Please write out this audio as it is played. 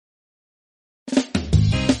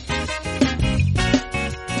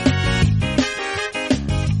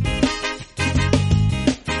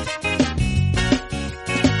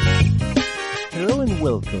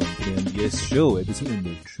MBS Show, episode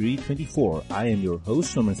number 324. I am your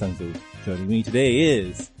host, Norman Sangzu. Joining me today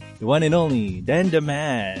is the one and only Dan the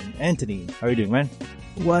Man, Anthony. How are you doing, man?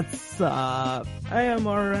 What's up? I am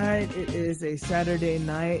alright. It is a Saturday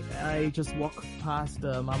night. I just walked past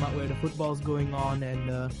Mama where the football's going on,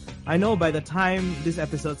 and I know by the time this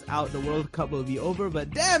episode's out, the World Cup will be over,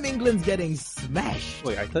 but damn, England's getting smashed.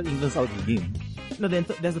 Wait, I thought England's out of the game. No,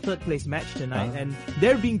 there's a third place match tonight, and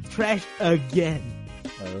they're being trashed again.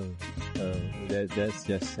 That's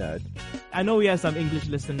just sad. I know we have some English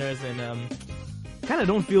listeners, and kind of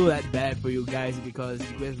don't feel that bad for you guys because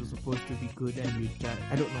you guys were supposed to be good and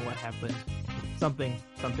I don't know what happened. Something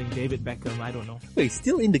David Beckham, I don't know. Wait,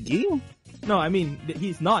 still in the game? No, I mean,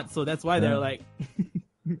 he's not, so that's why they're like,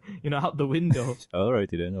 out the window.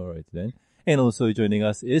 Alrighty then. And also joining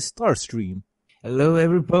us is Starstream. Hello,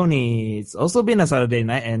 everybody. It's also been a Saturday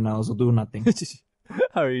night and I also do nothing.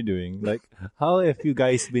 How are you doing? Like, how have you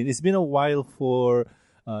guys been? It's been a while for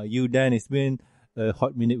you, Dan. It's been a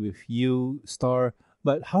hot minute with you, Star.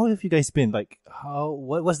 But how have you guys been? Like,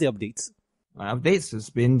 what's the updates? My updates has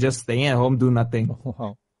been just staying at home, do nothing.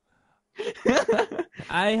 Wow.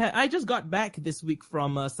 I just got back this week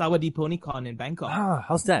from Sawadee PonyCon in Bangkok.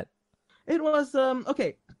 How's that? It was,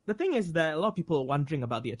 okay. The thing is that a lot of people are wondering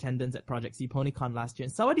about the attendance at Project C PonyCon last year.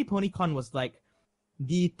 And Sawadee PonyCon was like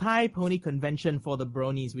the Thai pony convention for the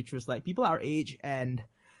bronies, which was like people our age, and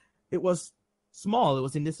it was small. It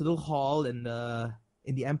was in this little hall in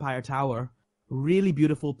the Empire Tower. Really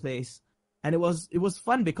beautiful place. And it was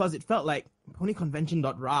fun because it felt like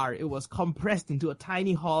ponyconvention.rar. It was compressed into a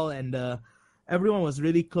tiny hall, and everyone was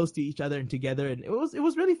really close to each other and together, and it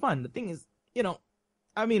was really fun. The thing is,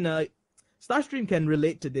 Starstream can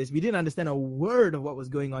relate to this. We didn't understand a word of what was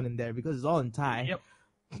going on in there because it's all in Thai. Yep.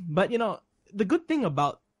 But the good thing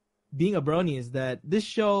about being a brony is that this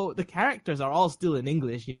show, the characters are all still in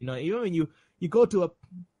English. Even when you go to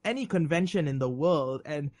any convention in the world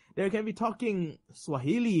and they can be talking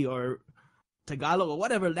Swahili or Tagalog or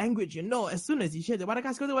whatever language, as soon as you share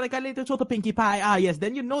the Pinkie Pie, yes,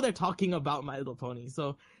 then they're talking about My Little Pony.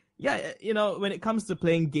 So yeah, when it comes to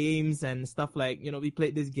playing games and stuff like, we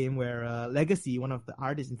played this game where Legacy, one of the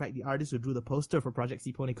artists, in fact, the artist who drew the poster for Project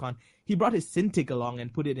C PonyCon, he brought his Cintiq along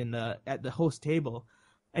and put it at the host table.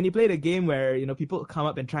 And he played a game where, people come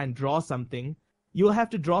up and try and draw something. You'll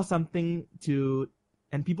have to draw something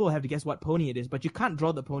and people will have to guess what pony it is, but you can't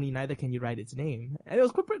draw the pony, neither can you write its name. And it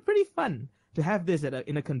was pretty fun to have this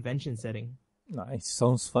in a convention setting. Nice.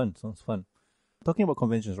 Sounds fun. Talking about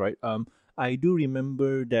conventions, right? I do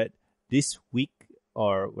remember that this week,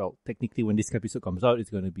 or well, technically when this episode comes out, it's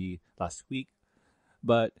going to be last week.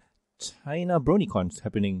 But China BronyCon's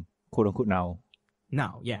happening, quote unquote, now.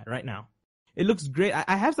 Now, yeah, right now. It looks great.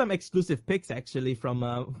 I have some exclusive pics actually from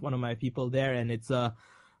one of my people there, and it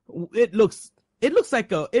looks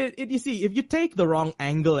like you see, if you take the wrong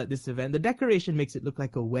angle at this event, the decoration makes it look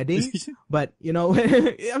like a wedding. But,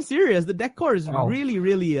 I'm serious. The decor is really,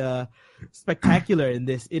 really spectacular in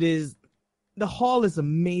this. The hall is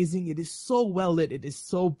amazing. It is so well lit. It is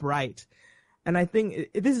so bright. And I think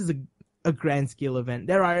this is a grand scale event.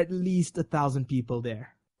 There are at least 1,000 people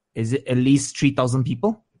there. Is it at least 3,000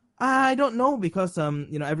 people? I don't know because,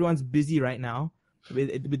 everyone's busy right now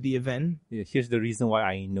with the event. Yeah, here's the reason why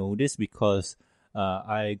I know this, because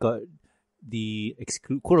I got the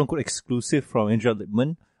quote-unquote exclusive from Andrea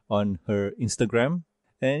Lippman on her Instagram.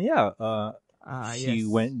 And yeah, she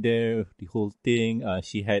went there, the whole thing.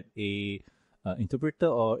 She had a interpreter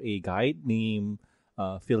or a guide named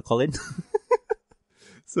Phil Collins.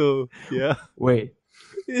 So, yeah. Wait.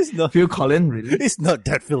 It's not Phil Collins, really? It's not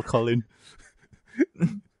that Phil Collins.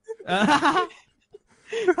 I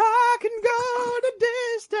can go the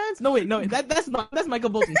distance. No, wait, that's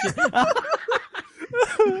Michael Bolton.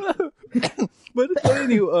 But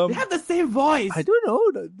anyway, they have the same voice. I don't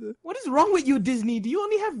know. What is wrong with you, Disney? Do you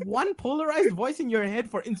only have one polarized voice in your head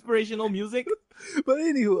for inspirational music? But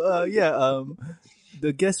anyway,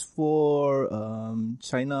 the guest for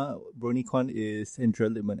China BronyCon is Andrea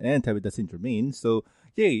Lippman and Tabitha St. Germain. So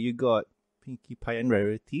yeah, you got Pinkie Pie and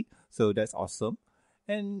Rarity. So that's awesome.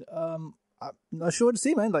 And I'm not sure what to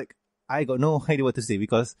say, man. Like, I got no idea what to say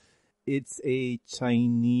because it's a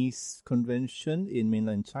Chinese convention in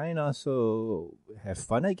mainland China. So have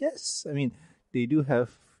fun, I guess. I mean, they do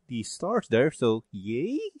have the stars there. So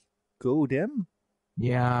yay, go them.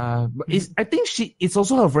 Yeah, but I think it's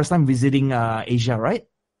also her first time visiting Asia, right?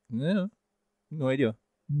 Yeah, no idea.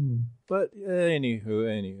 But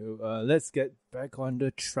anywho, let's get back on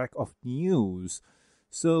the track of news.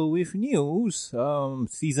 So with news,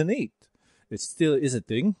 season 8, it still is a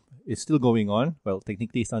thing. It's still going on. Well,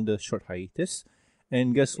 technically it's under short hiatus.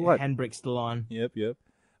 And guess what? Handbrake still on. Yep.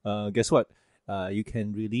 Guess what? You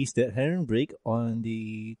can release that handbrake on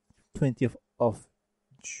the 20th of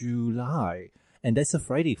July. And that's a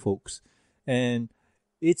Friday, folks. And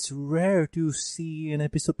it's rare to see an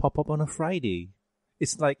episode pop up on a Friday.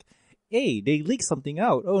 It's like, hey, they leaked something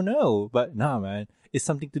out. Oh no. But nah, man. It's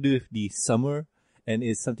something to do with the summer. And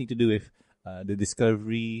it's something to do with the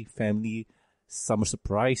Discovery family summer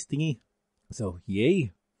surprise thingy. So,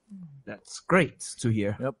 yay. That's great to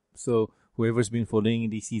hear. Yep. So, whoever's been following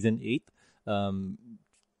the season 8,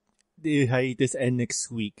 the hiatus end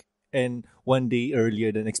next week. And one day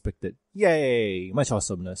earlier than expected. Yay! Much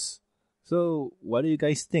awesomeness. So, what do you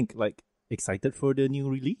guys think? Like, excited for the new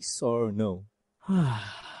release or no?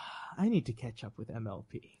 I need to catch up with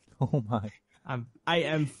MLP. Oh my. I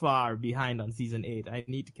am far behind on season 8. I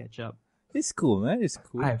need to catch up. It's cool, man. It's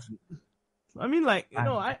cool. I mean, like, you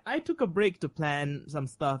know, I took a break to plan some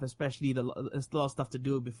stuff, especially there's a lot of stuff to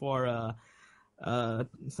do before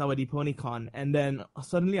Sawadee PonyCon, and then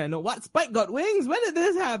suddenly I know, what? Spike got wings? When did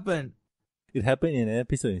this happen? It happened in an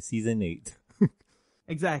episode in season 8.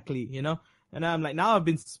 Exactly, you know? And I'm like, now I've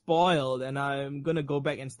been spoiled, and I'm gonna go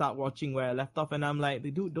back and start watching where I left off, and I'm like,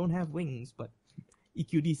 the dude don't have wings, but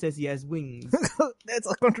EQD says he has wings.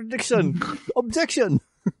 That's a contradiction. Objection.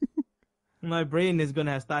 My brain is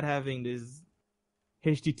gonna start having this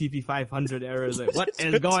HTTP 500 errors. Like, what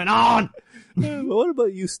is going on? What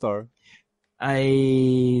about you, Star?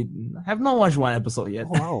 I have not watched one episode yet.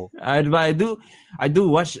 Oh, wow. But I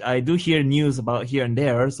do hear news about here and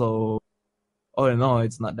there, so oh no,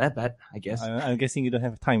 it's not that bad, I guess. I'm guessing you don't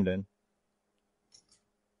have time then.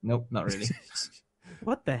 Nope, not really.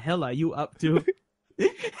 What the hell are you up to?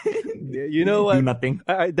 You know what? Do nothing.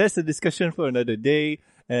 That's a discussion for another day.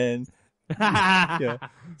 And yeah.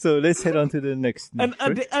 So let's head on to the next.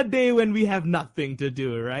 A day when we have nothing to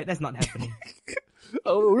do, right? That's not happening.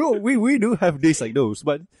 Oh no, we do have days like those,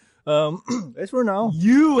 but as for now,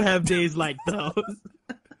 You have days like those.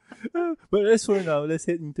 but as for now, let's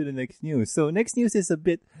head into the next news. So next news is a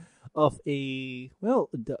bit of the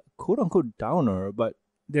quote unquote downer, but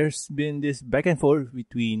there's been this back and forth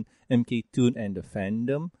between MK Toon and the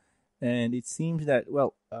fandom, and it seems that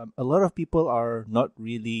a lot of people are not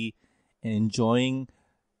really enjoying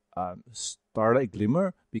Starlight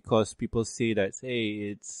Glimmer because people say that,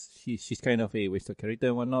 hey, she's kind of a wasted character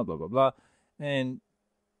and whatnot, blah blah blah. And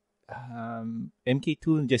MK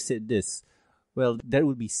Toon just said this. Well, that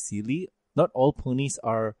would be silly. Not all ponies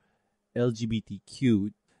are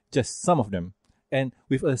LGBTQ, just some of them. And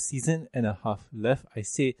with a season and a half left, I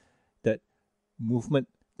say that movement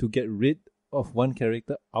to get rid of one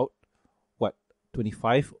character out,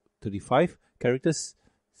 25, 35 characters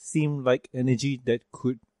seem like energy that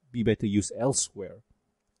could be better used elsewhere.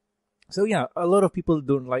 So yeah, a lot of people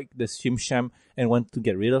don't like the Shim Sham and want to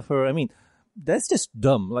get rid of her. I mean, that's just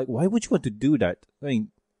dumb. Like, why would you want to do that? I mean,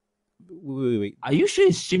 wait. Are you sure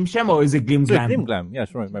it's Shim Sham or is it Glim So Glam? Glim Glam. Yeah,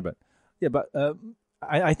 sorry, my bad. Yeah, but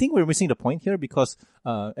I think we're missing the point here because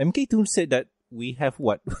MK Toon said that we have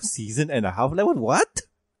season and a half left. What?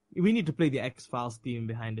 We need to play the X-Files theme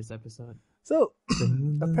behind this episode. So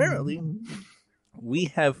apparently we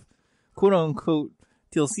have quote unquote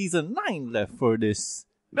till season 9 left for this.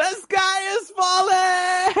 The sky is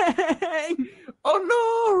falling! Oh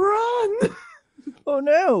no, run! Oh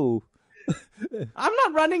no! I'm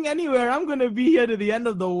not running anywhere. I'm gonna be here to the end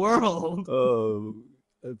of the world.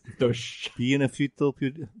 Be in a fetal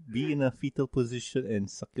position and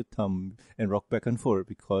suck your thumb and rock back and forth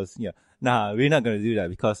because we're not gonna do that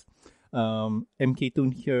because MK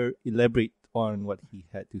Toon here elaborate on what he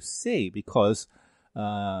had to say because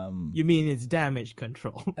you mean it's damage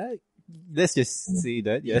control? Let's just say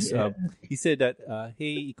that yes. Yeah. He said that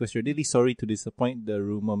hey, Equestria, really sorry to disappoint the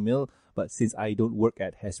rumor mill, but since I don't work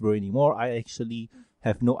at Hasbro anymore, I actually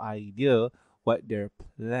have no idea what their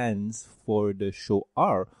plans for the show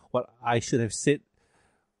are. What I should have said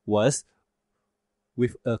was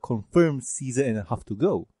with a confirmed season and a half to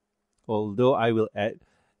go. Although I will add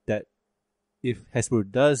that if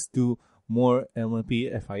Hasbro does do more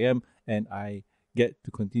MLP FIM and I get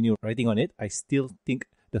to continue writing on it, I still think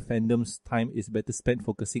the fandom's time is better spent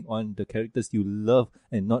focusing on the characters you love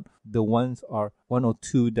and not the one or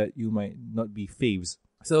two that you might not be faves.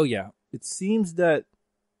 So yeah, it seems that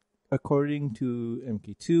according to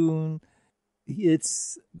MK Toon,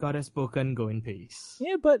 it's God has spoken, go in peace.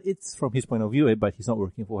 Yeah, but it's from his point of view, but he's not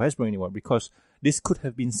working for Hasbro anymore because this could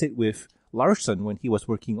have been said with Larson when he was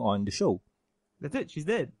working on the show. That's it, she's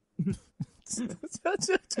dead.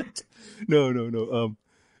 No.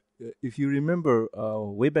 If you remember,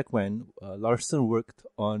 way back when, Larson worked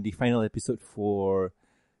on the final episode for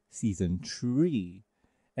season 3.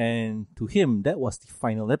 And to him, that was the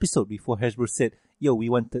final episode before Hasbro said, yo, we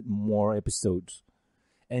wanted more episodes.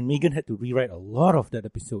 And Megan had to rewrite a lot of that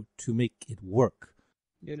episode to make it work.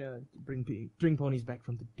 Bring ponies back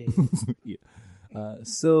from the dead. Yeah.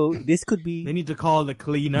 So this could be... They need to call the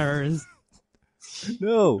cleaners.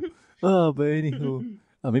 No. But anywho,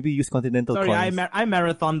 maybe use Continental Sorry, coins. I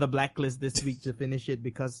marathoned the Blacklist this week to finish it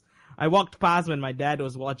because I walked past when my dad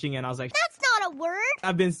was watching and I was like, That's not a word.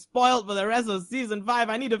 I've been spoiled for the rest of season 5.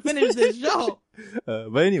 I need to finish this show.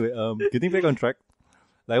 But anyway, getting back on track,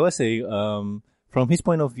 like I was saying, from his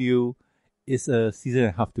point of view, it's a season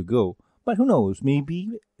and a half to go. But who knows? Maybe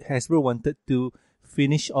Hasbro wanted to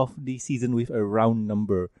finish off the season with a round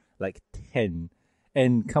number, like 10.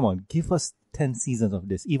 And come on, give us 10 seasons of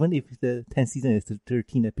this. Even if the 10th season is the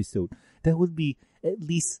 13th episode, that would be at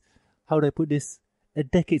least, how do I put this, a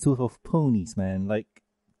decade's worth of ponies, man. Like,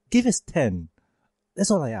 give us 10.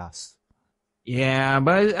 That's all I ask. Yeah,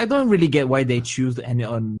 but I don't really get why they choose to end it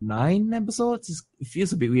on 9 episodes. It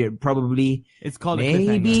feels a bit weird. Probably It's called maybe.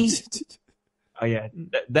 a cliffhanger. Oh yeah,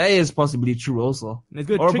 that is possibly true also. It's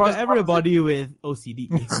good. Or Trigger pos- everybody with OCD.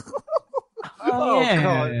 Oh, yeah.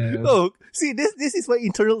 God. Oh, see, this is my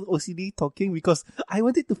internal OCD talking because I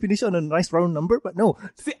wanted to finish on a nice round number, but no.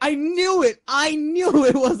 See, I knew it. I knew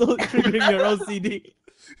it was triggering your OCD.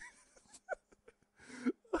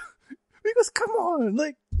 Because come on,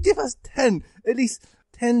 like, give us 10. At least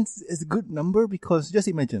 10 is a good number because just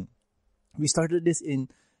imagine, we started this in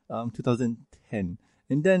 2010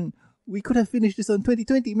 and then we could have finished this on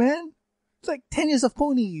 2020, man. It's like 10 years of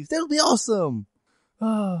ponies. That would be awesome.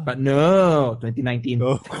 But no, 2019.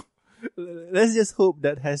 Oh. Let's just hope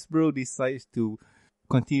that Hasbro decides to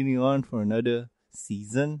continue on for another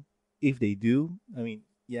season. If they do, I mean,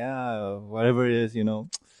 yeah, whatever it is,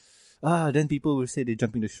 then people will say they're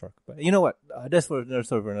jumping the shark. But you know what? That's for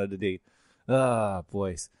another day.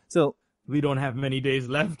 Boys. So We don't have many days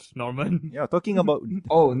left, Norman. yeah, talking about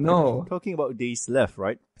Oh no. talking about days left,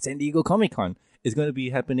 right? San Diego Comic-Con is going to be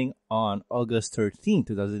happening on August 13,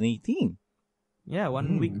 2018. Yeah,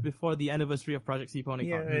 1 week before the anniversary of Project C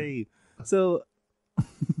PonyCon. Yay! So,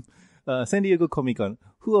 San Diego Comic-Con.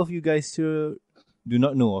 Who of you guys do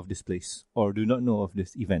not know of this place or do not know of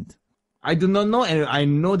this event? I do not know, and I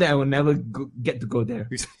know that I will never get to go there.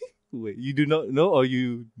 Wait, you do not know or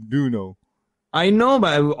you do know? I know,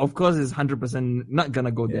 but of course, it's 100% not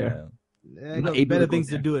gonna go there. I Not got able better to go things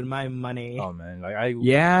to there. do with my money. Oh man, like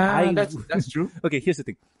Yeah, that's true. Okay, here's the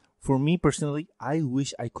thing. For me personally, I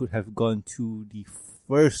wish I could have gone to the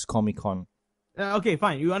first Comic-Con. Okay,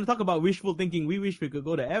 fine. You want to talk about wishful thinking? We wish we could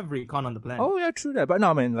go to every con on the planet. Oh yeah, true that. But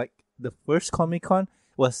no, man, like the first Comic-Con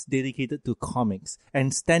was dedicated to comics,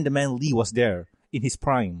 and Stan the Man Lee was there in his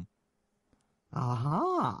prime.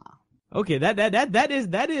 Aha. Okay, that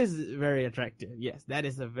is very attractive. Yes, that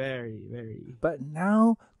is a very, very... But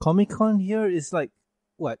now Comic-Con here is like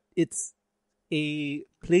what? It's a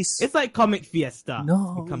place. It's like Comic Fiesta.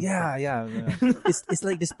 No, becomes- yeah. It's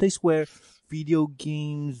like this place where video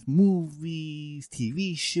games, movies,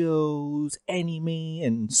 TV shows, anime,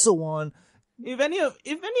 and so on. If any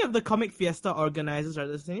of the Comic Fiesta organizers are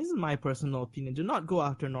listening, this is my personal opinion. Do not go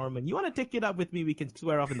after Norman. You want to take it up with me? We can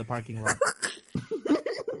square off in the parking lot.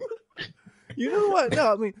 You know what?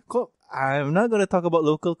 No, I mean, I'm not gonna talk about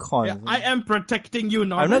local cons. Yeah, I am protecting you,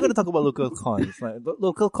 Norman. I'm not gonna talk about local cons. Like,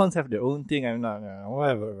 local cons have their own thing. I'm not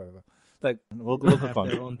whatever. Like local have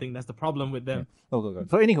cons. their own thing. That's the problem with them. Local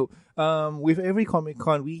cons. So anywho, with every Comic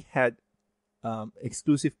Con we had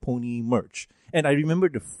exclusive pony merch, and I remember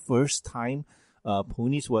the first time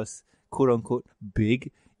ponies was quote unquote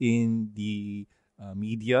big in the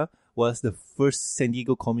media was the first San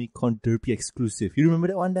Diego Comic Con Derpy exclusive. You remember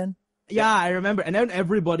that one, Dan? Yeah, I remember. And then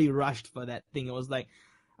everybody rushed for that thing. It was like,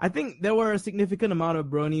 I think there were a significant amount of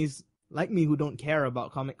bronies like me who don't care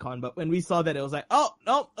about Comic-Con. But when we saw that, it was like,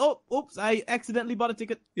 oops, I accidentally bought a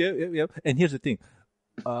ticket. Yeah. And here's the thing.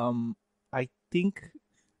 I think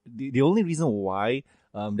the only reason why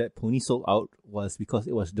that pony sold out was because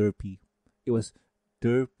it was derpy. It was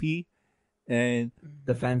derpy and...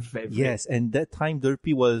 The fan favorite. Yes, and that time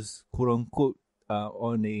derpy was quote unquote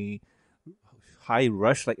on a high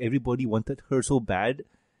rush, like everybody wanted her so bad,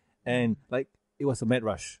 and like it was a mad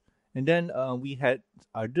rush. And then we had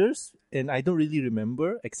others, and I don't really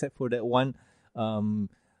remember except for that one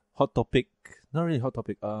Hot Topic, not really Hot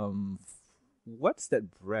Topic. What's that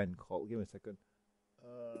brand called? Give me a second.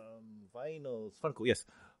 Vinyls, Funko. Yes,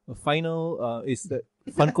 Final is the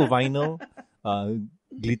Funko vinyl,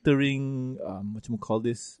 glittering. What you call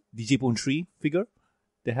this? DJ Pone 3 figure.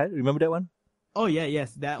 They had. Remember that one? Oh,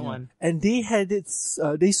 yes, that one. And they had it,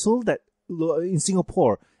 they sold that in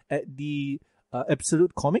Singapore. at the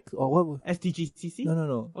Absolute Comic or what? STGCC?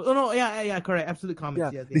 No. Oh no, yeah, correct. Absolute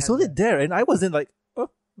Comics. Yeah, they had sold that. it there, and I wasn't like, oh,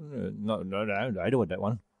 no, I don't want that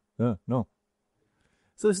one. No.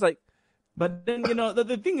 So it's like, But then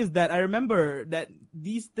the thing is that I remember that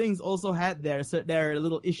these things also had their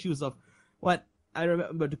little issues of what I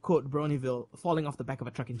remember to quote Bronyville, falling off the back of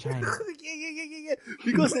a truck in China. yeah.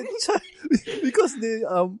 Because the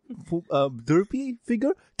Derpy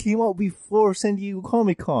figure came out before San Diego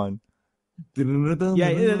Comic Con.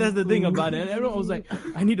 Yeah, that's the thing about it. And everyone was like,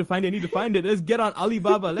 I need to find it. Let's get on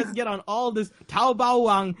Alibaba. Let's get on all this Taobao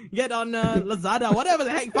Wang. Get on Lazada. Whatever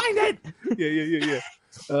the heck. Find it. Yeah.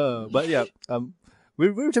 But yeah,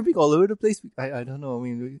 we're jumping all over the place. I don't know. I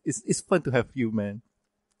mean, it's fun to have you, man.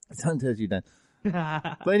 It's fun to have you, Dan.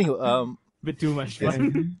 But anyway, bit too much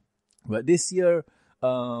fun. But this year,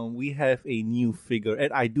 we have a new figure,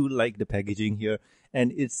 and I do like the packaging here,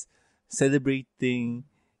 and it's celebrating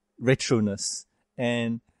retroness,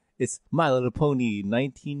 and it's My Little Pony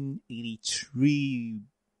 1983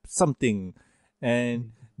 something,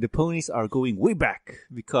 and the ponies are going way back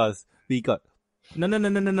because we got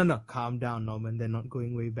No. Calm down, Norman. They're not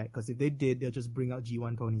going way back because if they did, they'll just bring out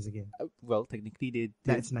G1 ponies again. well, technically they did.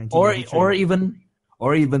 That's 1983.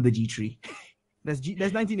 or even the G3. That's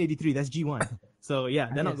 1983. That's G1. So yeah,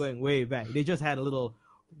 they're not going way back. They just had a little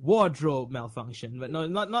wardrobe malfunction, but no,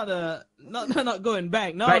 not going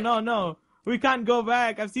back. No, Right. no. We can't go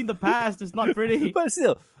back. I've seen the past. It's not pretty. But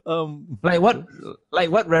still, Like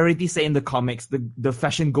what Rarity say in the comics, the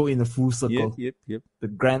fashion go in the full circle, yep. the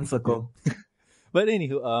grand circle. But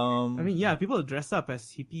anywho, I mean, yeah, people dress up as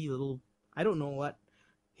hippie little. I don't know what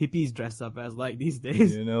hippies dress up as like these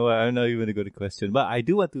days. you know what? I'm not even gonna go to question, but I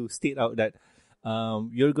do want to state out that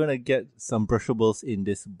you're gonna get some brushables in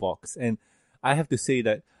this box, and I have to say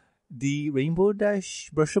that the Rainbow Dash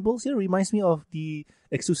brushables here reminds me of the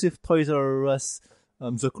exclusive Toys R Us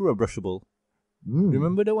Sakura brushable.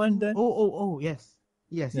 Remember the one, Dan? Oh, yes.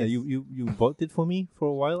 Yeah, yes. you bought it for me for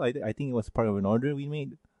a while. I think it was part of an order we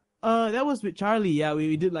made. That was with Charlie. Yeah,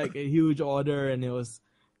 we did like a huge order, and it was,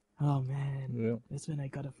 oh man, Yeah. that's when I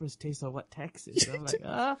got a first taste of what tax is. I'm like,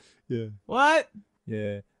 Yeah. what?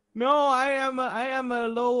 Yeah. No, I am a I'm a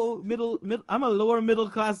lower middle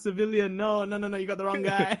class civilian. No, you got the wrong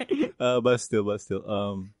guy. But still,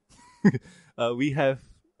 we have,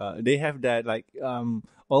 they have that, like,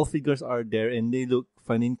 all figures are there and they look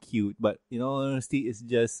fun and cute, but in all honesty, it's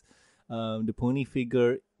just, the pony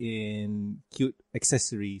figure in cute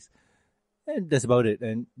accessories. And that's about it.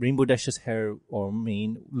 And Rainbow Dash's hair or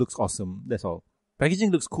mane looks awesome. That's all.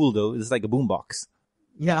 Packaging looks cool though. It's like a boombox.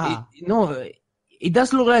 Yeah. It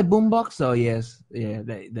does look like boombox. So yes, yeah,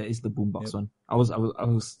 that is the boombox one. I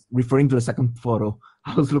was referring to the second photo.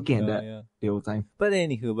 I was looking at that the whole time. But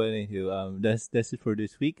anywho, that's it for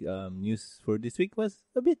this week. News for this week was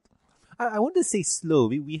a bit, I want to say slow.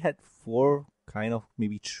 We had 4, kind of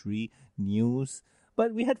maybe 3 news,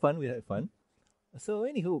 but we had fun. So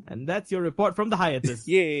anywho, And that's your report from the hiatus.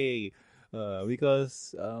 yay!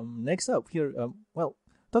 Because next up here,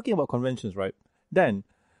 talking about conventions, right? Then,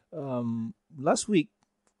 last week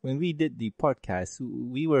when we did the podcast,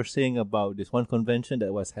 we were saying about this one convention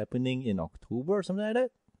that was happening in October or something like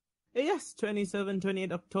that. Yes, 27,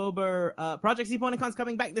 28 October. Project CPonyCon's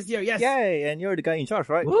coming back this year. Yes. Yay! And you're the guy in charge,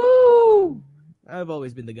 right? Woo! I've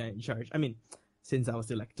always been the guy in charge. I mean, since I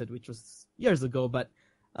was elected, which was years ago. But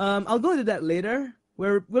I'll go into that later.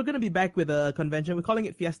 We're going to be back with a convention. We're calling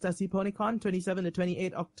it Fiesta CPonyCon, 27 to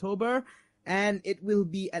 28 October. And it will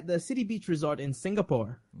be at the City Beach Resort in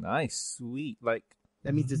Singapore. Nice, sweet. Like,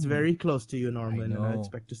 That means it's very close to you, Norman, and I know.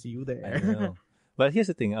 expect to see you I there. know. But here's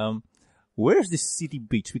the thing. Where's this City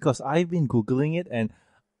Beach? Because I've been Googling it, and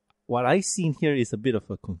what I've seen here is a bit of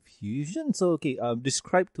a confusion. So, okay,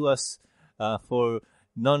 describe to us, for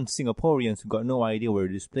non-Singaporeans who got no idea where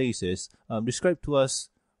this place is, describe to us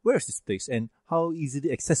where's this place and how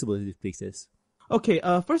easily accessible this place is. Okay,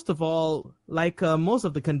 first of all, like most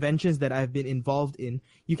of the conventions that I've been involved in,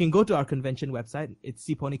 you can go to our convention website. It's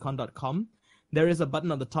cponycon.com. There is a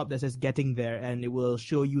button on the top that says Getting There, and it will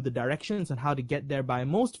show you the directions on how to get there by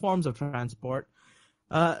most forms of transport.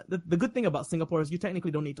 The good thing about Singapore is you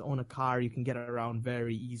technically don't need to own a car. You can get around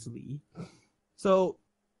very easily. So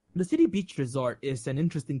the City Beach Resort is an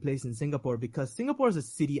interesting place in Singapore because Singapore is a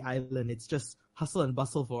city island. It's just hustle and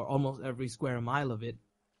bustle for almost every square mile of it.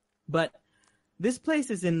 But this place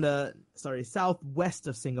is in the southwest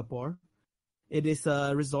of Singapore. It is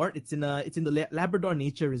a resort. It's in the Labrador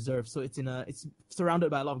Nature Reserve, so it's surrounded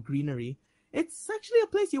by a lot of greenery. It's actually a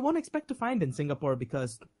place you won't expect to find in Singapore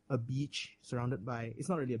because a beach surrounded by, it's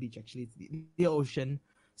not really a beach actually, it's the ocean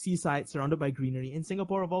seaside surrounded by greenery in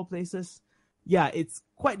Singapore of all places. Yeah, it's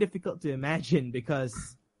quite difficult to imagine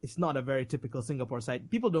because it's not a very typical Singapore site.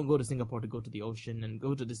 People don't go to Singapore to go to the ocean and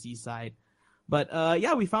go to the seaside. But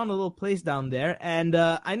yeah, we found a little place down there. And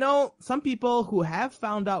I know some people who have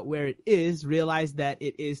found out where it is realize that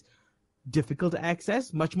it is difficult to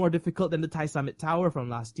access, much more difficult than the Thai Summit Tower from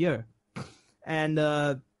last year. And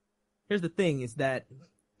here's the thing, is that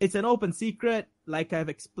it's an open secret. Like I've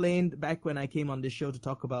explained back when I came on this show to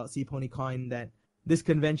talk about SeaPonyCon, that this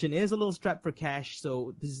convention is a little strapped for cash,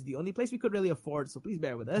 so this is the only place we could really afford, so please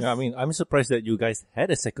bear with us. Yeah, I mean, I'm surprised that you guys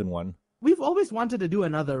had a second one. We've always wanted to do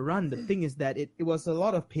another run. The thing is that it was a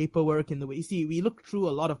lot of paperwork in the way. You see, we looked through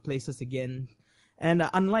a lot of places again, and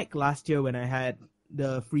unlike last year when I had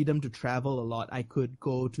the freedom to travel a lot, I could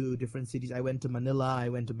go to different cities. I went to Manila, I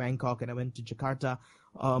went to Bangkok, and I went to Jakarta,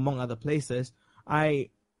 among other places. I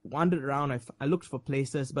wandered around, I looked for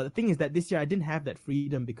places, but the thing is that this year I didn't have that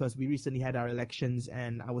freedom because we recently had our elections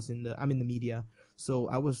and I'm in the media, so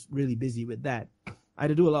I was really busy with that. I had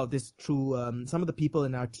to do a lot of this through some of the people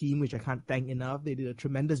in our team, which I can't thank enough. They did a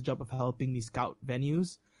tremendous job of helping me scout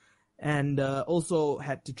venues, and also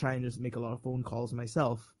had to try and just make a lot of phone calls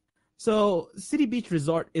myself. So City Beach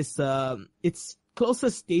Resort is its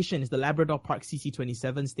closest station is the Labrador Park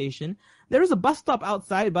CC27 station. There is a bus stop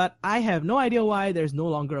outside, but I have no idea why there's no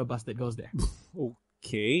longer a bus that goes there.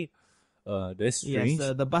 Okay. That's strange.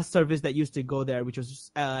 Yes, the bus service that used to go there, which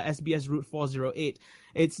was SBS Route 408,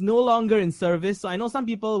 it's no longer in service. So I know some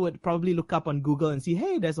people would probably look up on Google and see,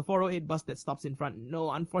 hey, there's a 408 bus that stops in front.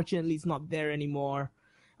 No, unfortunately, it's not there anymore.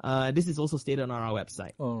 This is also stated on our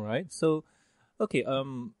website. All right. So, okay,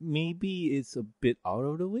 maybe it's a bit out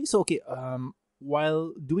of the way. So, okay,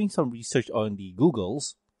 while doing some research on the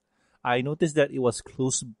Googles, I noticed that it was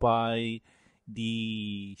close by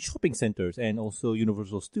the shopping centers and also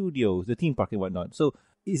Universal Studios, the theme park and whatnot. So,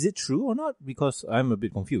 is it true or not? Because I'm a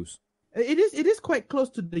bit confused. It is quite close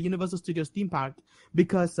to the Universal Studios theme park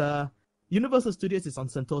because Universal Studios is on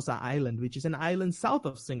Sentosa Island, which is an island south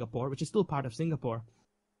of Singapore, which is still part of Singapore.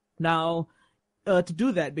 Now, to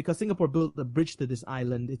do that, because Singapore built the bridge to this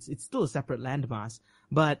island, it's still a separate landmass.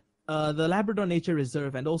 But the Labrador Nature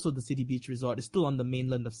Reserve and also the City Beach Resort is still on the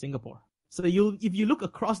mainland of Singapore. So if you look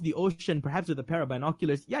across the ocean, perhaps with a pair of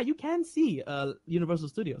binoculars, yeah, you can see Universal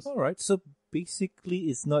Studios. All right. So basically,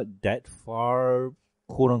 it's not that far,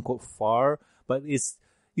 quote unquote far, but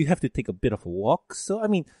you have to take a bit of a walk. So I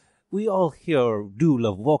mean, we all here do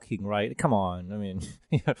love walking, right? Come on. I mean,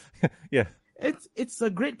 yeah. It's a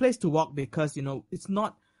great place to walk because, it's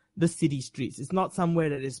not the city streets. It's not somewhere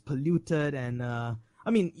that is polluted and,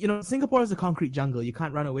 Singapore is a concrete jungle. You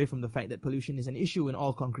can't run away from the fact that pollution is an issue in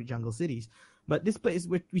all concrete jungle cities. But this place,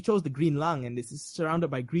 we chose the Green Lung, and this is surrounded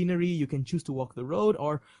by greenery. You can choose to walk the road,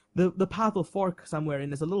 or the path will fork somewhere,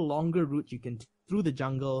 and there's a little longer route you can through the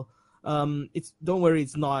jungle. Don't worry,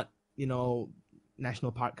 it's not,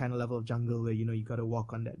 national park kind of level of jungle where, you got to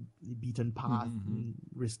walk on that beaten path and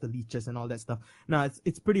risk the leeches and all that stuff. No,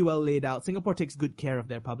 it's pretty well laid out. Singapore takes good care of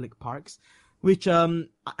their public parks. Which, the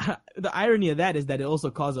irony of that is that it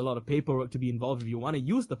also caused a lot of paperwork to be involved if you want to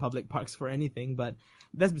use the public parks for anything, but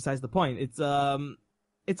that's besides the point.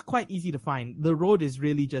 It's quite easy to find. The road is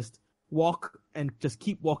really just walk and just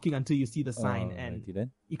keep walking until you see the sign, and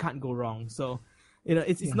you can't go wrong. So,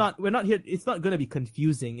 it's not going to be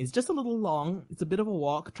confusing. It's just a little long. It's a bit of a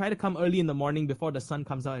walk. Try to come early in the morning before the sun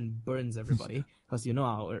comes out and burns everybody. Because,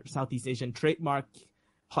 our Southeast Asian trademark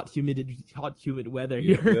hot, humid weather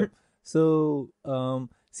here. Yep. So,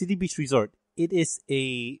 City Beach Resort, it is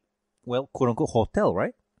a, quote-unquote hotel,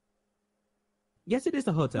 right? Yes, it is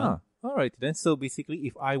a hotel. All right, then. So, basically,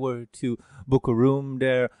 if I were to book a room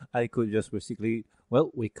there, I could just basically,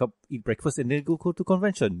 wake up, eat breakfast, and then go to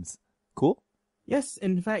conventions. Cool? Yes,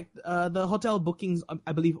 in fact, the hotel bookings,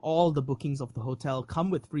 I believe all the bookings of the hotel come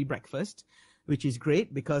with free breakfast, which is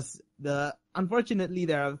great because unfortunately,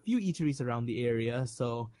 there are a few eateries around the area,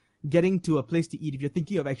 so getting to a place to eat, if you're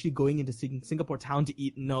thinking of actually going into Singapore town to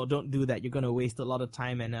eat, no, don't do that. You're going to waste a lot of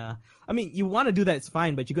time. And, you want to do that, it's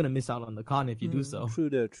fine, but you're going to miss out on the con if you do so. True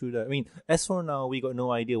that. I mean, as for now, we got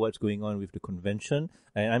no idea what's going on with the convention.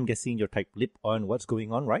 And I'm guessing you're tight-lipped on what's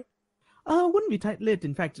going on, right? Wouldn't be tight-lipped.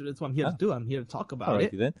 In fact, that's what I'm here to do. I'm here to talk about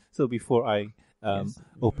it. Then. So before I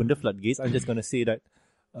open the floodgates, I'm just going to say that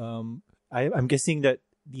I'm guessing that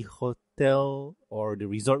the hotel or the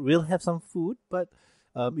resort will have some food, but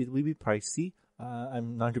it will be pricey.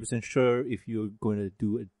 I'm not 100% sure if you're going to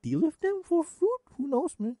do a deal with them for food. Who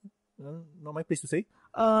knows, man? Not my place to say.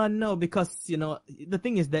 No, because the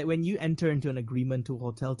thing is that when you enter into an agreement to a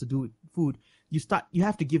hotel to do food, you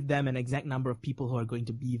have to give them an exact number of people who are going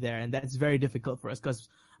to be there, and that's very difficult for us because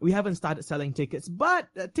we haven't started selling tickets. But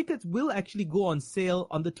tickets will actually go on sale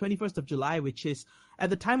on the 21st of July, which is at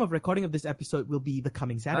the time of recording of this episode will be the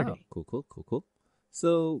coming Saturday. Cool.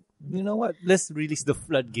 So you know what? Let's release the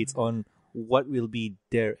floodgates on what will be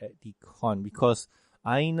there at the con, because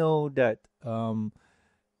I know that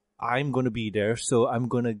I'm going to be there, so I'm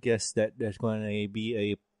going to guess that there's going to be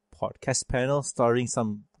a podcast panel starring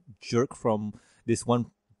some jerk from this one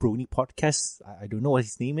Brony podcast. I don't know what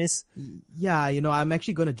his name is. Yeah, I'm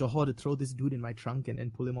actually going to Johor to throw this dude in my trunk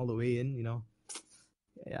and pull him all the way in,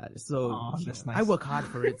 Yeah, so that's nice. I work hard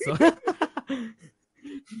for it, so...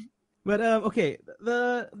 But okay,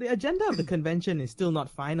 the agenda of the convention is still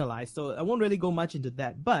not finalized, so I won't really go much into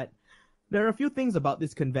that. But there are a few things about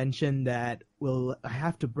this convention that I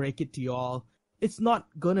have to break it to you all. It's not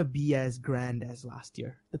gonna be as grand as last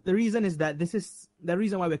year. But the reason is that the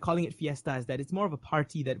reason why we're calling it Fiesta is that it's more of a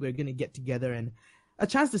party that we're gonna get together and a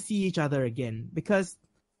chance to see each other again. Because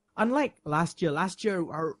unlike last year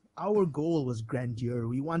our goal was grandeur.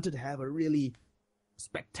 We wanted to have a really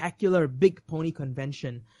spectacular big pony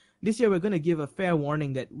convention. This year, we're going to give a fair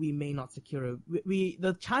warning that we may not secure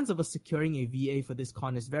the chance of us securing a VA for this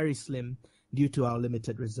con is very slim due to our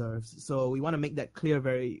limited reserves. So we want to make that clear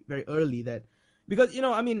very, very early that, because,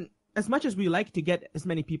 as much as we like to get as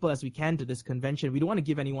many people as we can to this convention, we don't want to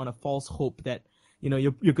give anyone a false hope that,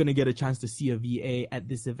 you're going to get a chance to see a VA at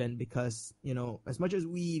this event because, as much as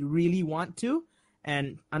we really want to,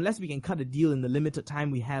 and unless we can cut a deal in the limited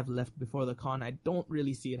time we have left before the con, I don't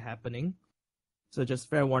really see it happening. So just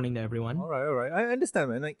fair warning to everyone. All right. I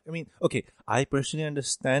understand, man. Okay, I personally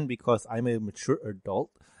understand because I'm a mature adult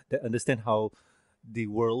that understand how the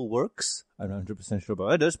world works. I'm not 100% sure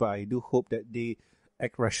about others, but I do hope that they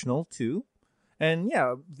act rational too. And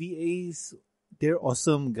yeah, VAs, they're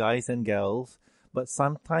awesome guys and gals, but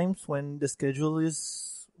sometimes when the schedule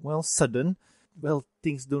is, sudden,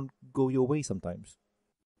 things don't go your way sometimes.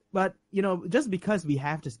 But, just because we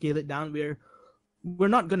have to scale it down, we're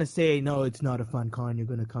not going to say, no, it's not a fun con. You're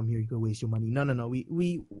going to come here. You're going to waste your money. No.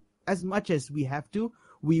 We, as much as we have to,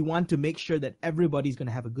 we want to make sure that everybody's going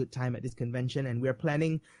to have a good time at this convention. And we're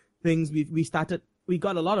planning things. We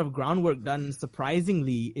got a lot of groundwork done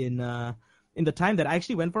surprisingly in the time that I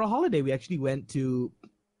actually went for a holiday. We actually went to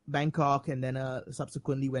Bangkok and then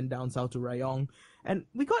subsequently went down south to Rayong. And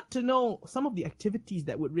we got to know some of the activities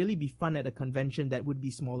that would really be fun at a convention that would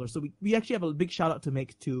be smaller. So we actually have a big shout out to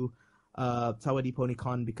make to Sawadee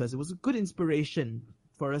PonyCon because it was a good inspiration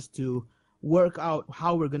for us to work out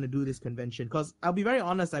how we're going to do this convention. Because I'll be very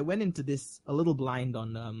honest, I went into this a little blind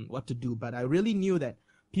on what to do, but I really knew that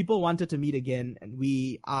people wanted to meet again, and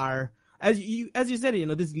we are, as you said,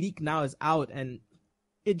 this leak now is out, and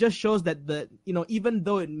it just shows that even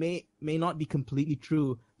though it may not be completely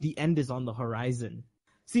true, the end is on the horizon.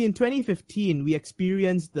 See, in 2015, we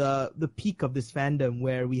experienced the peak of this fandom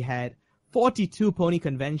where we had 42 pony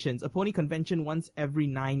conventions, a pony convention once every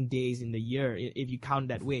 9 days in the year, if you count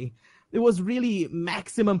that way. It was really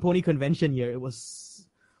maximum pony convention year.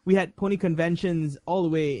 We had pony conventions all the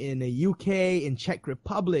way in the UK, in Czech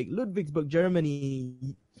Republic, Ludwigsburg,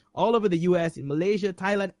 Germany, all over the US, in Malaysia,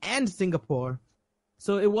 Thailand, and Singapore.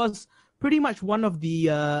 So it was pretty much one of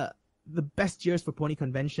the best years for pony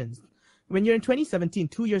conventions. When you're in 2017,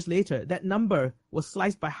 2 years later, that number was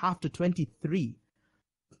sliced by half to 23.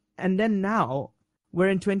 And then now, we're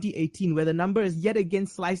in 2018, where the number is yet again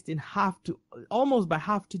sliced in half to, almost by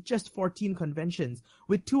half to just 14 conventions,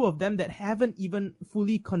 with 2 of them that haven't even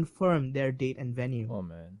fully confirmed their date and venue. Oh,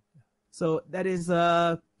 man. So that is,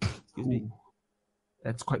 excuse me.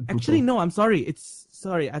 That's quite brutal. Actually, no, I'm sorry.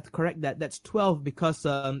 I have to correct that. That's 12 because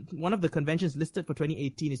one of the conventions listed for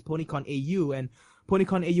 2018 is PonyCon AU, and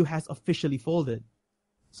PonyCon AU has officially folded.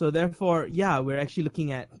 So therefore, yeah, we're actually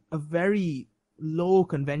looking at a very low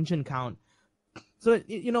convention count. So,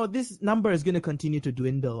 this number is going to continue to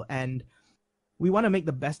dwindle, and we want to make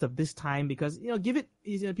the best of this time because,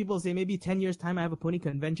 people say maybe 10 years time I have a pony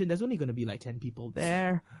convention, there's only going to be like 10 people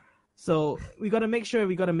there. So we got to make sure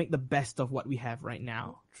we got to make the best of what we have right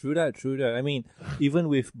now. True that. I mean, even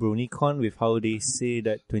with BronyCon, with how they say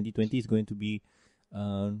that 2020 is going to be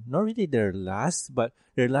not really their last, but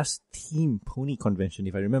their last team pony convention,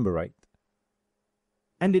 if I remember right.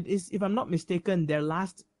 And it is, if I'm not mistaken, their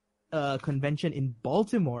last convention in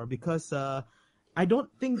Baltimore because I don't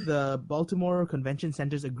think the Baltimore Convention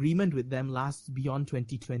Center's agreement with them lasts beyond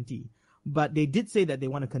 2020. But they did say that they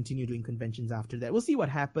want to continue doing conventions after that. We'll see what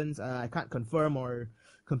happens. I can't confirm or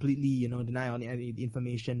completely, deny any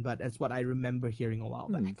information, but that's what I remember hearing a while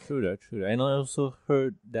back. True that. And I also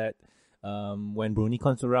heard that when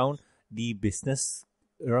BronyCon's around, the business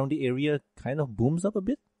around the area kind of booms up a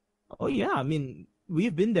bit. Oh yeah, I mean,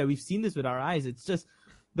 we've been there. We've seen this with our eyes. It's just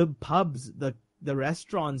the pubs, the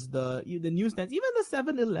restaurants, the newsstands, even the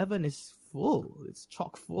 7-Eleven is full. It's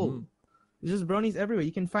chock full. There's just bronies everywhere.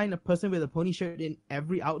 You can find a person with a pony shirt in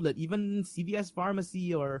every outlet, even CVS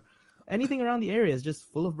pharmacy or anything around the area is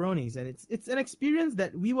just full of bronies. And it's an experience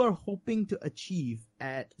that we were hoping to achieve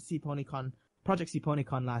at Project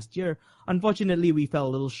CPonyCon last year. Unfortunately, we fell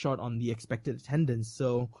a little short on the expected attendance,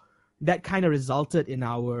 so that kind of resulted in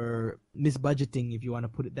our misbudgeting, if you want to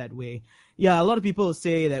put it that way. Yeah, a lot of people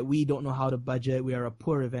say that we don't know how to budget. We are a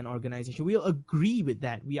poor event organization. We'll agree with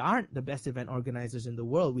that. We aren't the best event organizers in the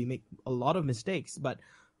world. We make a lot of mistakes, but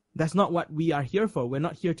that's not what we are here for. We're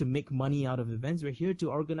not here to make money out of events. We're here to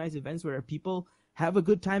organize events where people have a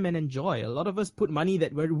good time and enjoy. A lot of us put money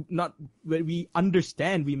that where we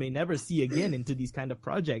understand we may never see again into these kind of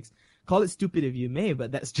projects. Call it stupid if you may,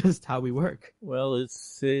 but that's just how we work. Well, it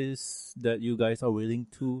says that you guys are willing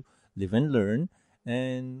to live and learn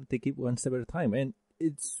and take it one step at a time. And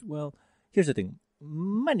here's the thing.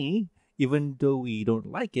 Money, even though we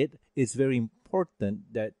don't like it, it's very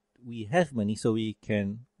important that we have money so we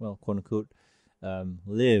can, quote unquote,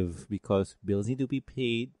 live, because bills need to be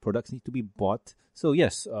paid, products need to be bought. So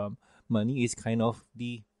yes, money is kind of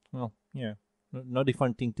not the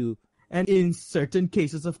fun thing to. And in certain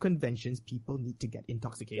cases of conventions, people need to get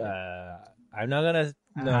intoxicated. I'm not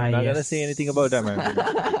gonna say anything about that,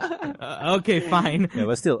 man. Okay, fine. Yeah,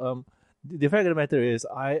 but still, the fact of the matter is,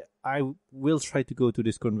 I will try to go to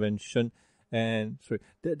this convention, and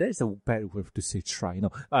that is a bad word to say. Try,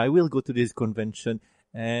 I will go to this convention,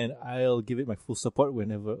 and I'll give it my full support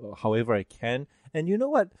however I can. And you know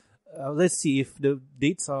what? Let's see if the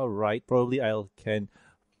dates are right. Probably can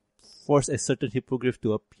force a certain hippogriff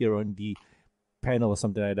to appear on the panel or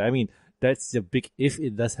something like that. I mean, that's a big if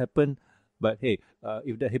it does happen. But hey,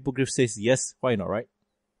 if the hippogriff says yes, why not, right?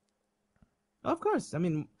 Of course. I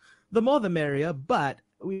mean, the more the merrier. But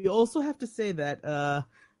we also have to say that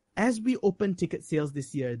as we open ticket sales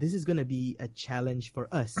this year, this is going to be a challenge for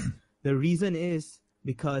us. The reason is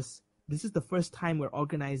because this is the first time we're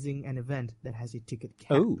organizing an event that has a ticket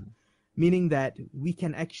cap. Meaning that we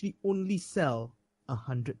can actually only sell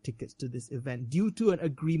 100 tickets to this event due to an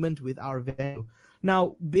agreement with our venue.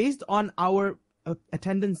 Now, based on our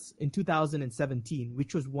attendance in 2017,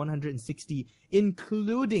 which was 160,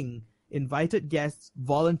 including invited guests,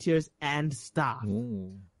 volunteers, and staff,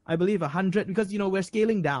 I believe 100, because, we're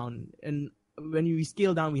scaling down, and when we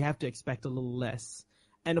scale down, we have to expect a little less.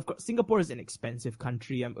 And of course, Singapore is an expensive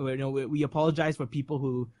country. We apologize for people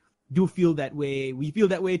who do feel that way. We feel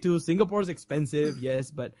that way too. Singapore is expensive, yes,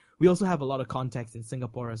 but we also have a lot of contacts in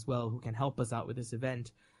Singapore as well who can help us out with this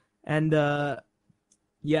event. And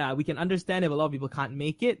we can understand if a lot of people can't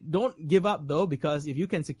make it. Don't give up though, because if you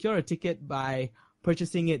can secure a ticket by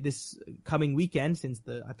purchasing it this coming weekend, since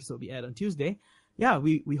the episode will be aired on Tuesday,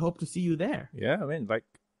 we hope to see you there. Yeah, I mean,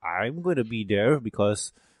 I'm going to be there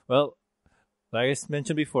because, like I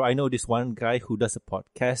mentioned before, I know this one guy who does a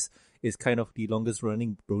podcast. Is kind of the longest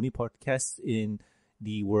running brony podcast in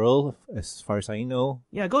the world, as far as I know.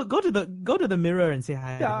 Yeah, go to the mirror and say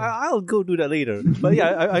hi. Yeah, I'll go do that later. But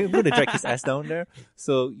I'm going to drag his ass down there.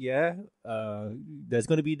 So there's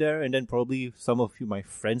going to be there, and then probably some of my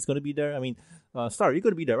friends going to be there. I mean, Star, you're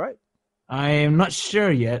going to be there, right? I'm not sure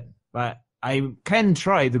yet, but I can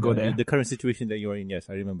try to go there. The current situation that you're in, yes,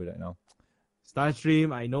 I remember that now.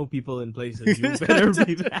 Starstream, I know people in places. You better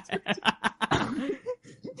be there.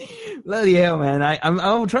 Bloody hell, man!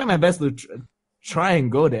 I'll try my best to try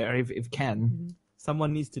and go there if can.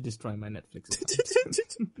 Someone needs to destroy my Netflix.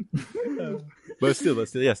 But still,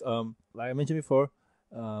 yes. Like I mentioned before,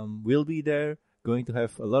 we'll be there. Going to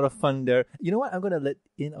have a lot of fun there. You know what? I'm gonna let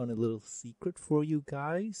in on a little secret for you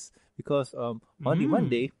guys because on the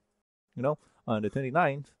Monday, on the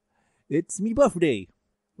 29th, it's me birthday.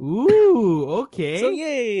 Ooh, okay. So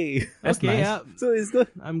yay! That's okay, nice. Yeah. So it's good.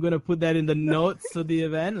 I'm gonna put that in the notes of the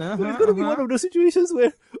event. So it's gonna be one of those situations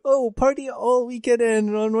where party all weekend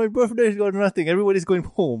and on my birthday you got nothing. Everybody's going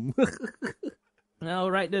home. Now,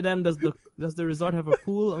 right to them. Does the resort have a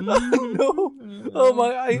pool? No. Oh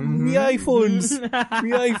my! Me iPhones.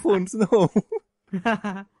 No.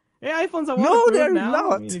 Hey, iPhones are no, waterproof they're now.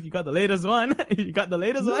 not. I mean, if you got the latest one,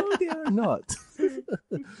 No, they are not.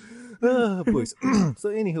 Boys. So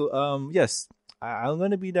anywho, yes, I'm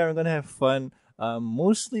gonna be there. I'm gonna have fun.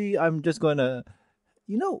 Mostly, I'm just gonna,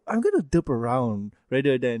 I'm gonna dip around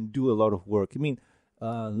rather than do a lot of work. I mean,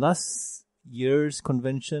 last year's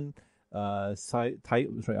convention, CPonyCon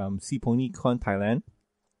Thailand.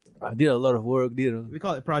 I did a lot of work. We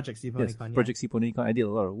call it Project CPonyCon. Yes, Project CPonyCon. I did a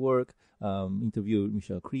lot of work. Interviewed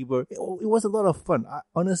Michelle Krieber. It was a lot of fun.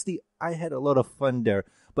 Honestly, I had a lot of fun there.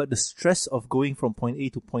 But the stress of going from point A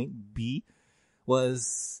to point B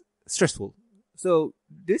was stressful. So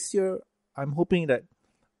this year, I'm hoping that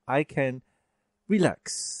I can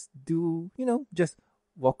relax, just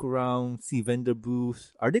walk around, see vendor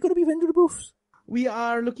booths. Are there going to be vendor booths? We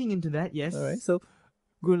are looking into that, yes. All right, so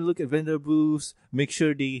going to look at vendor booths, make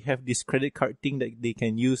sure they have this credit card thing that they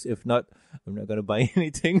can use. If not, I'm not going to buy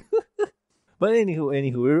anything. But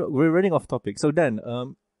anywho, we're running off topic. So Dan,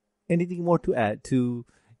 anything more to add to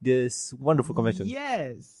this wonderful convention?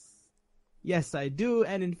 Yes, I do.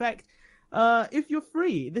 And in fact, if you're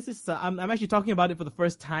free, this is I'm actually talking about it for the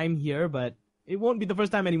first time here, but it won't be the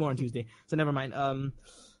first time anymore on Tuesday. So never mind.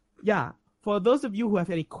 For those of you who have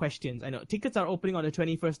any questions, I know tickets are opening on the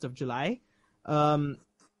 21st of July.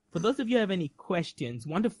 For those of you who have any questions,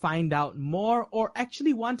 want to find out more, or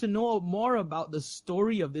actually want to know more about the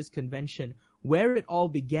story of this convention, where it all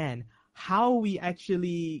began, how we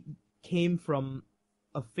actually came from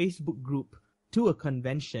a Facebook group to a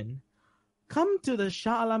convention, come to the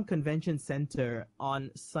Shah Alam Convention Center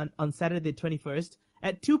on Saturday 21st.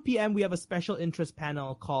 At 2 p.m., we have a special interest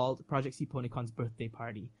panel called Project CPonyCon's Birthday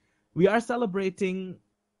Party. We are celebrating,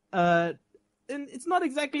 and it's not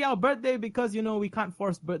exactly our birthday because, we can't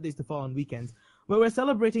force birthdays to fall on weekends, but we're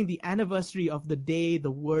celebrating the anniversary of the day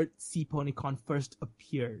the word CPonyCon first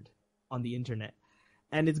appeared on the internet.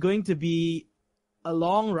 And it's going to be a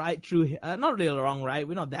long ride through, not really a long ride,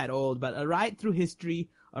 we're not that old, but a ride through history,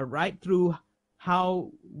 a ride through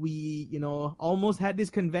how we, almost had this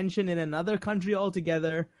convention in another country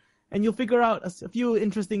altogether, and you'll figure out a few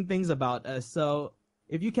interesting things about us. So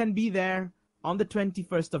if you can be there on the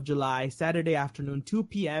 21st of July, Saturday afternoon, 2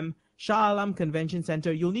 p.m., Shah Alam Convention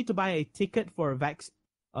Center, you'll need to buy a ticket for VAX,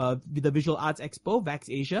 the Visual Arts Expo, VAX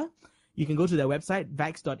Asia. You can go to their website,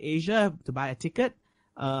 vax.asia, to buy a ticket.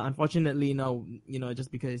 Unfortunately, no,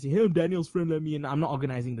 just because, hey, I'm Daniel's friend, let me in. I'm not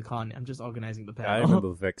organizing the con. I'm just organizing the panel. I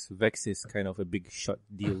remember Vex. Vex is kind of a big shot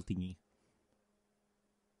deal thingy.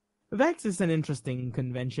 Vex is an interesting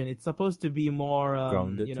convention. It's supposed to be more,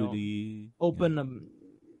 grounded to the open. Yeah.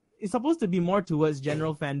 It's supposed to be more towards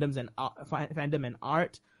general fandoms and fandom and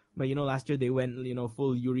art. But last year they went,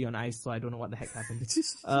 full Yuri on Ice, so I don't know what the heck happened.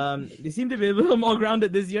 They seem to be a little more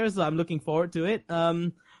grounded this year, so I'm looking forward to it.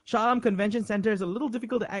 Shah Alam Convention Center is a little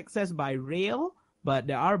difficult to access by rail, but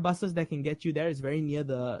there are buses that can get you there. It's very near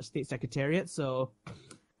the State Secretariat, so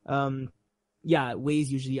Waze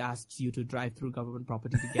usually asks you to drive through government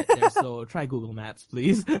property to get there, so try Google Maps,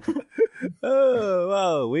 please. Oh,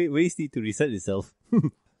 wow. Waze need to reset itself.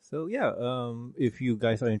 So, if you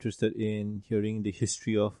guys are interested in hearing the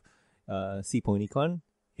history of CPonyCon,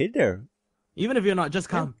 head there. Even if you're not, just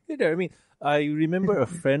come. Head there. I mean, I remember a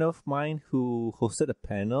friend of mine who hosted a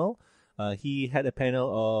panel. He had a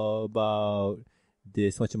panel about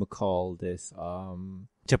this,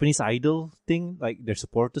 Japanese Idol thing, like their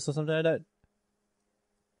supporters or something like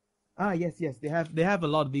that. Yes, they have a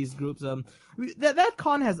lot of these groups. That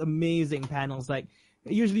con has amazing panels. Like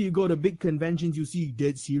usually you go to big conventions, you see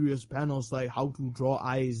dead serious panels like how to draw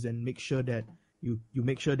eyes and make sure that you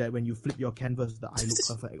make sure that when you flip your canvas the eye looks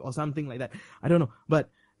perfect or something like that. I don't know, but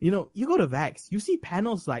you go to VAX, you see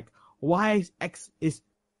panels like why X is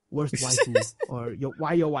worst waifu or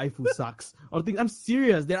why your waifu sucks or things. I'm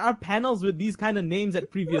serious. There are panels with these kind of names at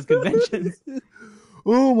previous conventions.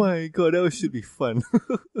 Oh my god, that should be fun.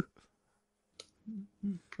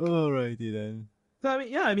 Alrighty then. So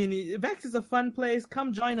I mean, VAX is a fun place.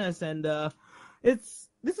 Come join us, and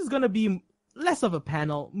this is gonna be less of a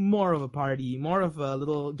panel, more of a party, more of a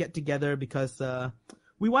little get together because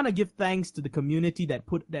we want to give thanks to the community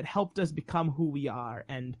that helped us become who we are.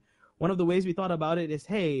 And one of the ways we thought about it is,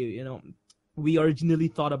 hey, we originally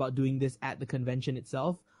thought about doing this at the convention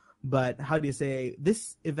itself, but how do you say,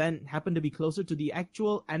 this event happened to be closer to the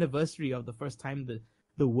actual anniversary of the first time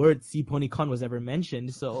the word CPonyCon was ever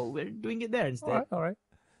mentioned, so we're doing it there instead. All right.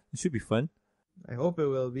 It should be fun. I hope it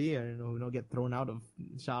will be. I don't know, we don't get thrown out of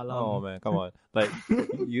Shah Alam. Oh man, come on! Like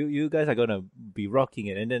you guys are gonna be rocking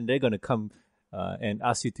it, and then they're gonna come and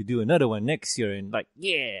ask you to do another one next year, and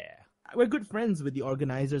we're good friends with the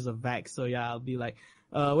organizers of VAX, so I'll be like,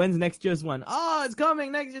 when's next year's one? Oh, it's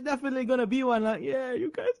coming next year, definitely gonna be one. Like,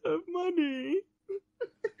 you guys have money.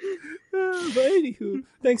 But anywho,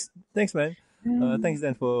 thanks man. Thanks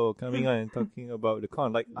Dan for coming on and talking about the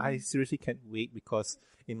con. Like, I seriously can't wait because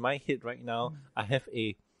in my head right now, I have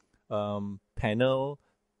a panel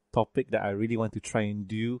topic that I really want to try and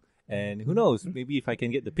do, And who knows, maybe if I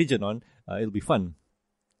can get the pigeon on, it'll be fun.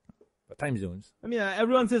 But time zones. I mean,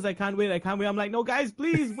 everyone says, I can't wait. I'm like, no, guys,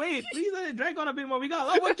 please wait. Please let it drag on a bit more. We got a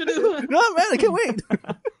lot of work to do. No, man, I can't wait.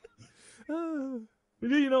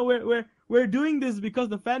 You know, we're doing this because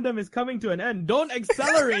the fandom is coming to an end. Don't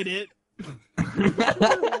accelerate it. But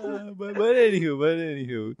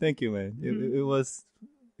anywho, thank you, man. It was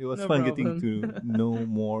No fun problem. getting to know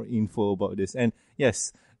more info about this. And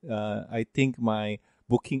yes, I think my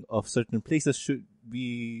booking of certain places should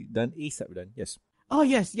be done ASAP. Then yes. Oh,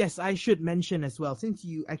 yes, I should mention as well, since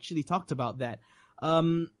you actually talked about that.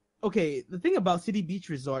 Okay, the thing about City Beach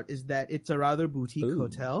Resort is that it's a rather boutique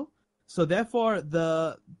hotel. So therefore,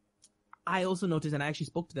 I also noticed, and I actually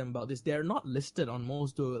spoke to them about this, they're not listed on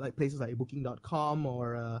most like places like Booking.com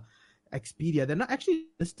or Expedia. They're not actually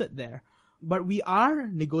listed there. But we are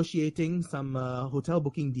negotiating some hotel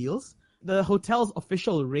booking deals. The hotel's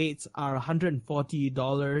official rates are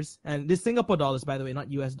 $140, and this Singapore dollars, by the way,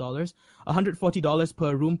 not US dollars. $140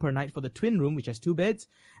 per room per night for the twin room, which has 2 beds,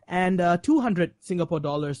 and 200 Singapore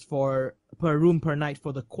dollars per room per night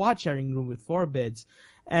for the quad sharing room with 4 beds.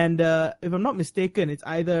 And if I'm not mistaken, it's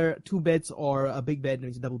either 2 beds or a big bed,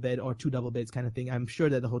 it's a double bed, or 2 double beds kind of thing. I'm sure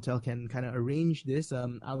that the hotel can kind of arrange this.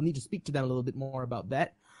 I'll need to speak to them a little bit more about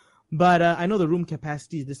that. But I know the room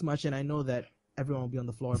capacity is this much, and I know that everyone will be on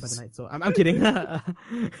the floor by the night. So I'm kidding.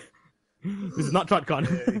 This is not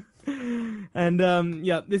TrotCon. And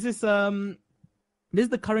this is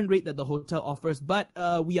the current rate that the hotel offers. But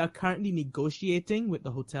we are currently negotiating with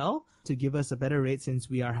the hotel to give us a better rate since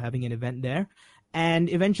we are having an event there. And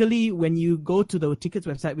eventually, when you go to the tickets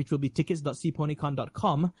website, which will be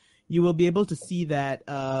tickets.cponycon.com, you will be able to see that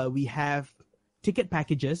we have ticket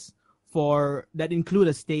packages that include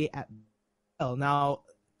a stay at the hotel. Now,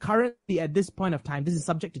 currently, at this point of time, this is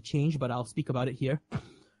subject to change, but I'll speak about it here.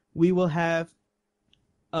 We will have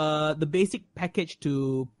the basic package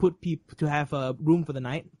to have a room for the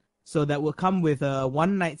night. So that will come with a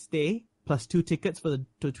 1-night stay plus 2 tickets for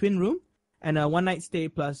the twin room, and a 1-night stay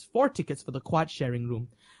plus 4 tickets for the quad sharing room.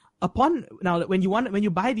 When you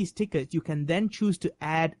buy these tickets, you can then choose to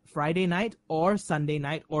add Friday night or Sunday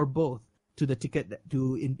night or both to the ticket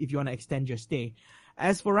if you want to extend your stay.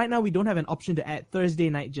 As for right now, we don't have an option to add Thursday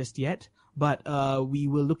night just yet, but we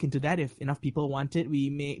will look into that if enough people want it. We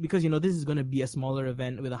may, because this is going to be a smaller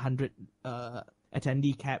event with 100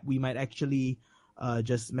 attendee cap. We might actually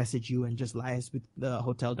just message you and just liaise with the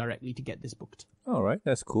hotel directly to get this booked. All right,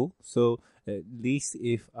 that's cool. So at least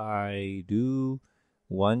if I do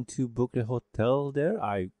want to book a hotel there,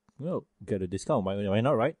 I will get a discount. Why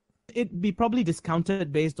not, right? It'd be probably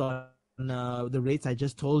discounted based on the rates I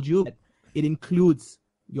just told you. It includes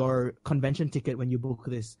your convention ticket when you book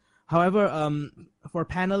this. However, for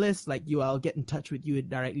panelists like you, I'll get in touch with you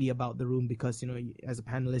directly about the room because, as a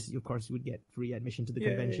panelist, of course, you would get free admission to the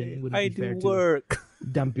convention. It wouldn't be fair to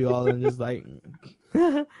dump you all and just like...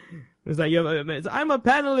 It's like, I'm a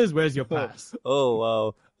panelist, where's your pass?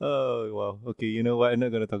 Oh, wow. Okay, you know what? I'm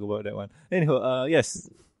not going to talk about that one. Anyhow, yes.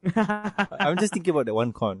 I'm just thinking about that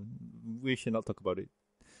one con. We should not talk about it.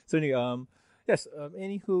 So anyway, yes,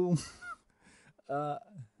 anywho...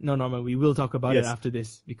 No, Norman, we will talk about it after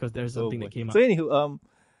this because there's something that came up. So anywho,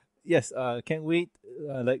 yes, can't wait.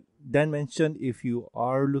 Like Dan mentioned, if you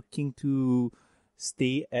are looking to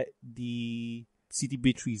stay at the City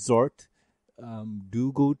Beach Resort,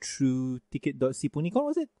 do go through ticket.cponycon,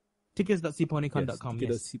 was it? Tickets.cponycon.com,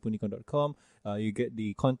 yes. Tickets.cponycon.com. You get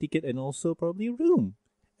the con ticket and also probably a room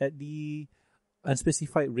at the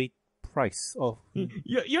unspecified rate price of...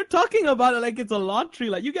 You're talking about it like it's a lottery.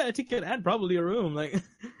 Like you get a ticket and probably a room. Like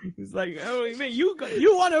it's like, oh man, you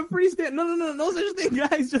want a free stay? No such thing,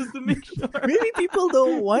 guys. Just to make sure. Maybe people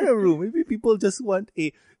don't want a room. Maybe people just want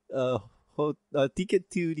a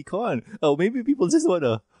ticket to the con. Oh, maybe people just want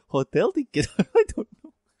a hotel ticket. I don't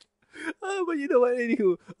know. But you know what?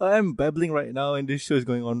 Anywho, I'm babbling right now, and this show is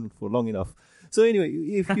going on for long enough. So anyway,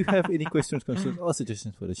 if you have any questions, concerns, or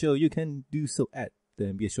suggestions for the show, you can do so at the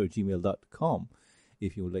mbsshow@gmail.com.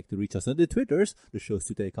 If you would like to reach us on the Twitters, the show's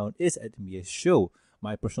Twitter account is at MBS Show.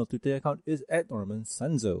 My personal Twitter account is at Norman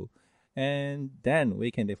Sanzo. And Dan, where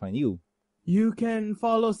can they find you? You can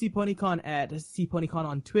follow CPonyCon at CPonyCon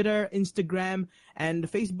on Twitter, Instagram, and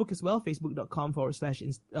Facebook as well.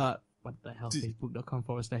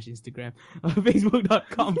 Facebook.com/Instagram.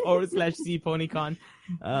 Facebook.com/CPonyCon.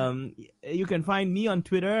 You can find me on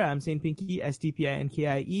Twitter. I'm Saint Pinky,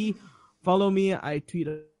 STPINKIE. Follow me. I tweet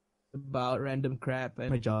about random crap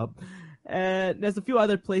and my job. There's a few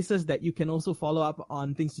other places that you can also follow up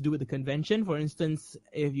on things to do with the convention. For instance,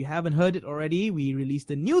 if you haven't heard it already, we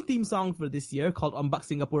released a new theme song for this year called Ombak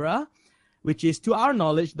Singapura. which is, to our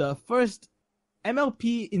knowledge, the first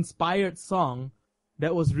MLP-inspired song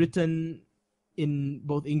that was written in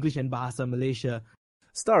both English and Bahasa Malaysia.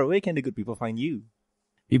 Star, where can the good people find you?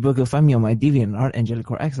 People can find me on my DeviantArt,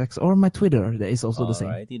 AngelicoreXX, or my Twitter. That is also the same.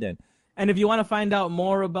 Alrighty then. And if you want to find out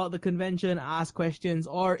more about the convention, ask questions,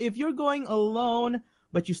 or if you're going alone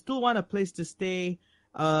but you still want a place to stay,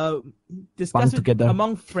 discuss it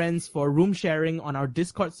among friends for room sharing on our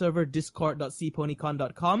Discord server,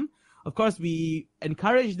 discord.cponycon.com. Of course, we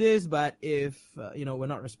encourage this, but if we're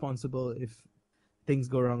not responsible if things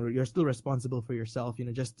go wrong, you're still responsible for yourself.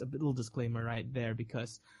 Just a little disclaimer right there,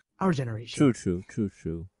 because our generation.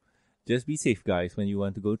 True. Just be safe, guys, when you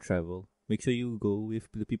want to go travel. Make sure you go with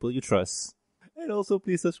the people you trust. And also,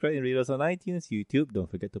 please subscribe and rate us on iTunes, YouTube. Don't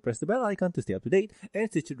forget to press the bell icon to stay up to date. And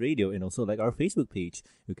Stitcher Radio, and also like our Facebook page.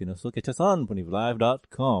 You can also catch us on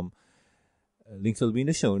ponyvlive.com. Links will be in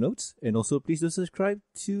the show notes. And also, please do subscribe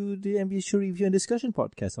to the MBS Show Review and Discussion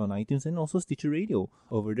podcast on iTunes and also Stitcher Radio.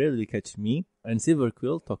 Over there, you'll catch me and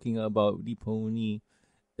Silverquill talking about the Pony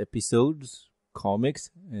episodes, comics,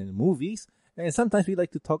 and movies. And sometimes we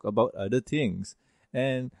like to talk about other things.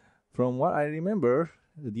 And from what I remember,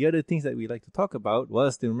 the other things that we like to talk about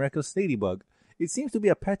was the Miraculous Ladybug. It seems to be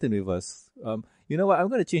a pattern with us. You know what? I'm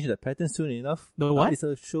going to change that pattern soon enough. The what? It's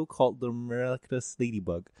a show called The Miraculous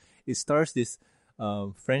Ladybug. It stars this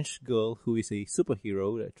French girl who is a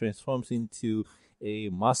superhero that transforms into a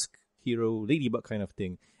masked hero ladybug kind of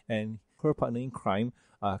thing. And her partner in crime,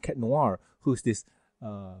 Cat Noir, who's this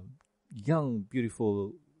young,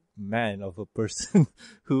 beautiful man of a person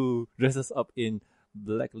who dresses up in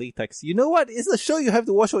black latex. You know what? It's a show you have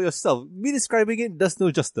to watch for yourself. Me describing it does no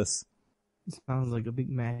justice. It sounds like a big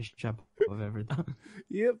mashup of everything.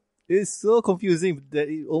 Yep. It's so confusing that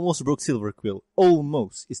it almost broke Silverquill.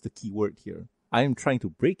 Almost is the key word here. I'm trying to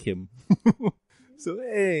break him. So,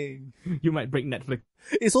 hey. You might break Netflix.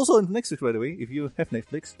 It's also on Netflix, by the way. If you have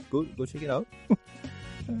Netflix, go check it out.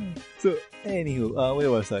 So, anywho, where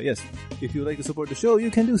was I? Yes, if you'd like to support the show, you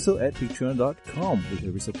can do so at patreon.com. With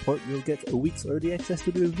every support, you'll get a week's early access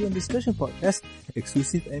to the review and discussion podcast,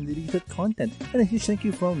 exclusive and deleted content, and a huge thank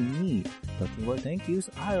you from me. Talking about thank yous,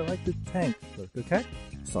 I would like to thank Dr. Cat,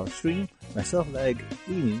 Starstream, myself, Lag,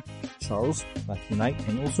 Amy, Charles, Lucky Knight,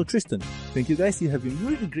 and also Tristan. Thank you guys, you have been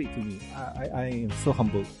really great to me. I am so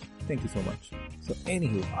humbled. Thank you so much. So,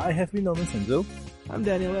 anywho, I have been Norman Senzo. I'm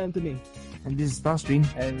Daniel Anthony. And this is Starstream.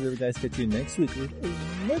 And we'll guys catch you next week with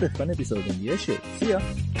another fun episode of MBS Show. See ya.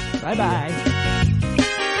 Bye-bye.